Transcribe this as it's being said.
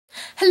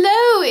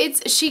Hello,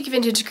 it's Chic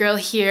Vintage Girl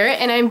here,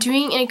 and I'm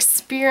doing an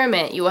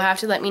experiment. You will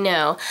have to let me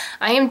know.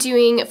 I am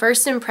doing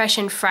First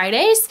Impression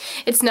Fridays.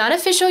 It's not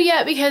official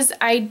yet because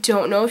I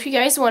don't know if you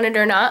guys want it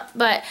or not,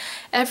 but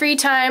every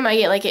time I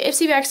get like an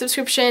Ipsy bag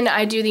subscription,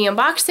 I do the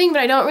unboxing, but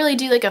I don't really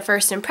do like a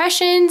First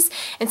Impressions,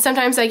 and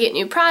sometimes I get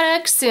new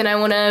products, and I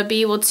want to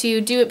be able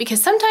to do it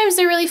because sometimes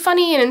they're really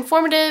funny and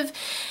informative,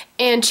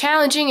 and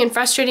challenging and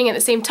frustrating at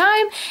the same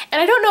time.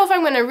 And I don't know if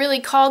I'm going to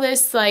really call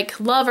this like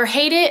love or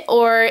hate it,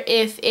 or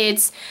if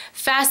it's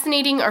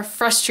fascinating or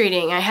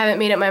frustrating. I haven't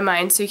made up my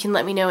mind, so you can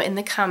let me know in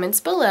the comments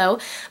below.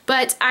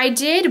 But I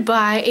did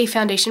buy a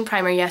foundation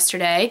primer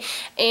yesterday,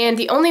 and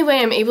the only way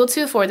I'm able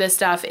to afford this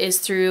stuff is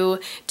through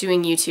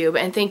doing YouTube.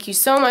 And thank you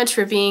so much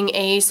for being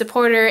a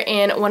supporter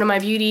and one of my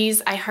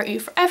beauties. I heart you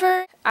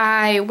forever.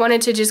 I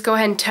wanted to just go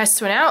ahead and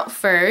test one out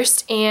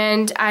first,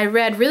 and I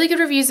read really good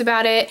reviews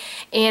about it,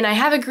 and I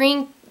have a green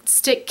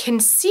stick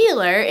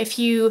concealer. If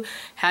you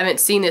haven't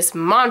seen this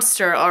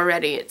monster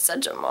already, it's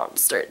such a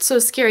monster, it's so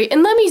scary.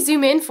 And let me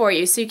zoom in for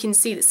you so you can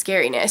see the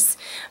scariness.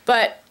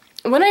 But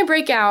when I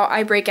break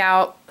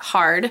out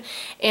hard,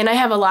 and I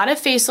have a lot of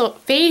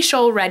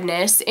facial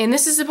redness, and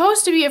this is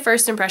supposed to be a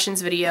first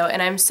impressions video,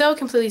 and I'm so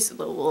completely,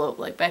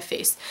 like my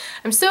face,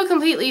 I'm so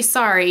completely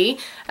sorry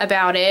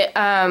about it.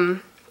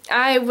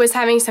 I was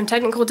having some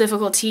technical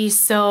difficulties,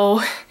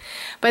 so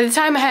by the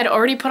time I had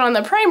already put on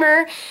the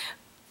primer,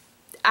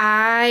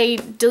 I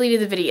deleted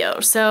the video.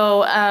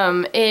 So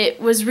it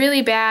was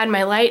really bad.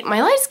 My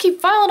lights keep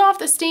falling off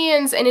the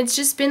stands, and it's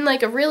just been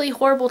like a really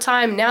horrible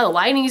time. Now the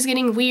lighting is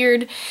getting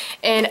weird,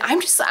 and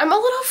I'm a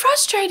little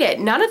frustrated.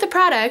 Not at the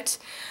product,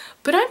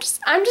 but I'm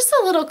just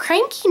a little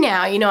cranky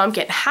now. You know, I'm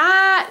getting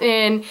hot,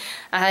 and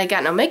I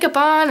got no makeup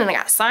on, and I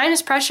got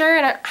sinus pressure,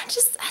 and I'm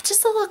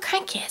just a little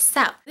cranky.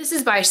 So this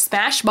is by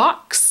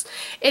Smashbox.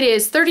 It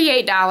is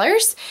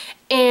 $38,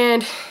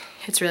 and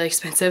it's really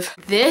expensive.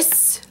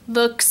 This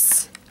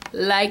looks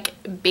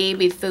like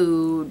baby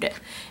food,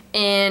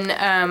 and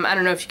I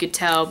don't know if you could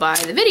tell by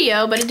the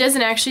video, but it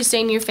doesn't actually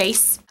stain your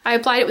face. I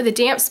applied it with a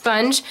damp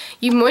sponge.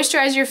 You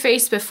moisturize your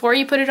face before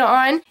you put it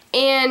on,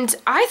 and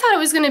I thought it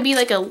was gonna be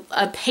like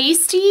a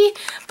pasty,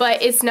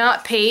 but it's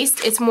not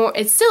paste.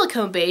 It's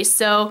silicone based,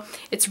 so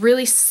it's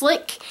really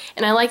slick,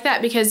 and I like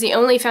that because the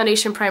only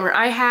foundation primer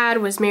I had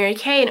was Mary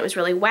Kay, and it was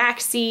really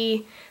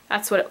waxy.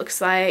 That's what it looks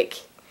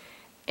like,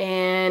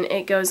 and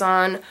it goes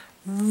on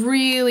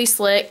really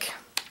slick.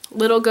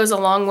 Little goes a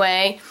long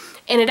way,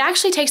 and it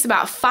actually takes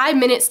about 5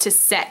 minutes to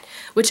set,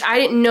 which I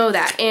didn't know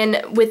that.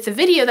 And with the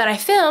video that I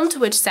filmed,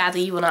 which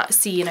sadly you will not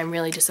see, and I'm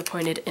really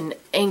disappointed and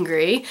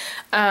angry,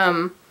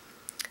 I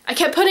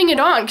kept putting it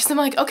on because I'm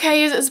like,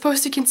 okay, is it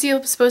supposed to conceal?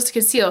 It's supposed to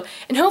conceal.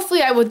 And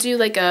hopefully I will do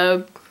like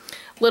a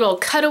little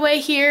cutaway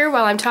here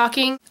while I'm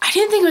talking. I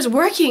didn't think it was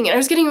working, and I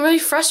was getting really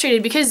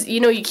frustrated because, you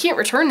know, you can't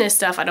return this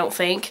stuff, I don't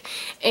think.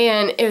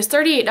 And it was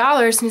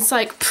 $38, and it's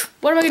like,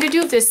 what am I gonna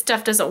do if this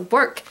stuff doesn't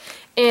work?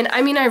 And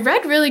I mean, I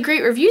read really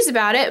great reviews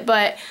about it,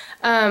 but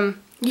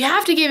you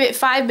have to give it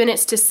 5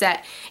 minutes to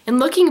set. And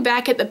looking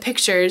back at the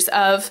pictures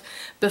of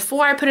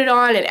before I put it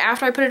on and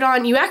after I put it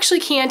on, you actually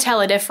can tell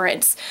a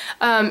difference.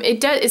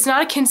 It's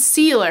not a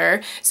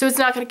concealer, so it's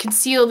not going to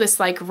conceal this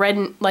like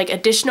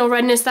additional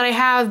redness that I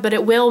have, but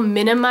it will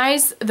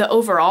minimize the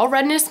overall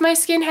redness my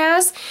skin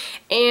has.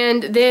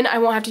 And then I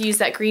won't have to use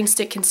that green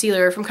stick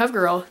concealer from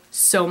CoverGirl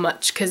so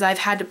much, because I've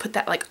had to put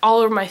that like all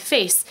over my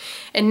face,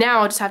 and now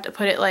I'll just have to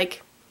put it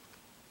like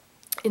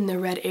in the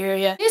red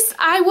area. This,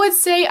 I would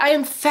say I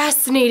am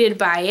fascinated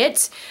by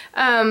it,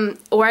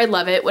 or I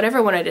love it,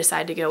 whatever one I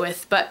decide to go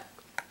with, but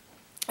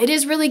it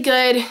is really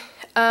good.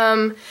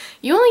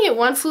 You only get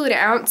 1 fluid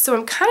ounce, so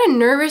I'm kind of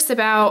nervous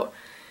about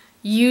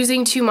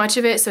using too much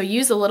of it, so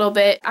use a little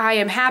bit. I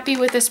am happy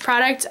with this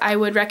product. I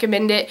would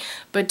recommend it,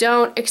 but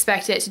don't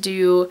expect it to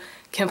do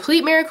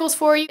complete miracles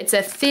for you. It's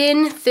a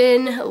thin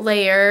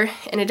layer,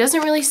 and it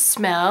doesn't really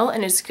smell,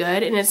 and it's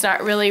good, and it's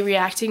not really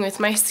reacting with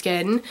my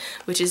skin,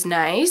 which is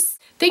nice.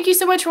 Thank you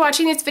so much for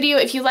watching this video.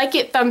 If you like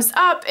it, thumbs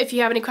up. If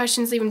you have any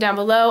questions, leave them down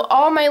below.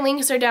 All my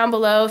links are down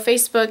below: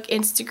 Facebook,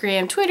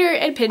 Instagram, Twitter,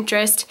 and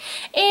Pinterest.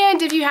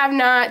 And if you have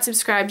not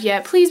subscribed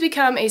yet, please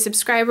become a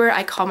subscriber.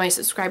 I call my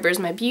subscribers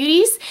my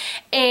beauties,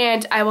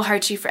 and I will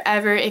heart you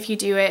forever if you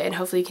do it, and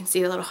hopefully you can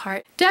see the little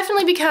heart.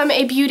 Definitely become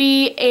a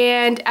beauty,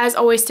 and as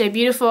always, stay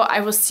beautiful. I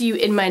will see you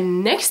in my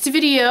next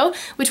video,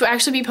 which will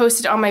actually be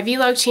posted on my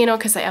vlog channel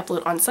because I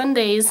upload on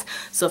Sundays.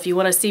 So if you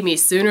want to see me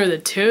sooner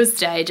than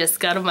Tuesday, just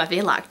go to my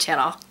vlog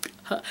channel.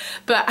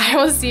 But I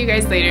will see you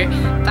guys later.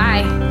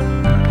 Bye.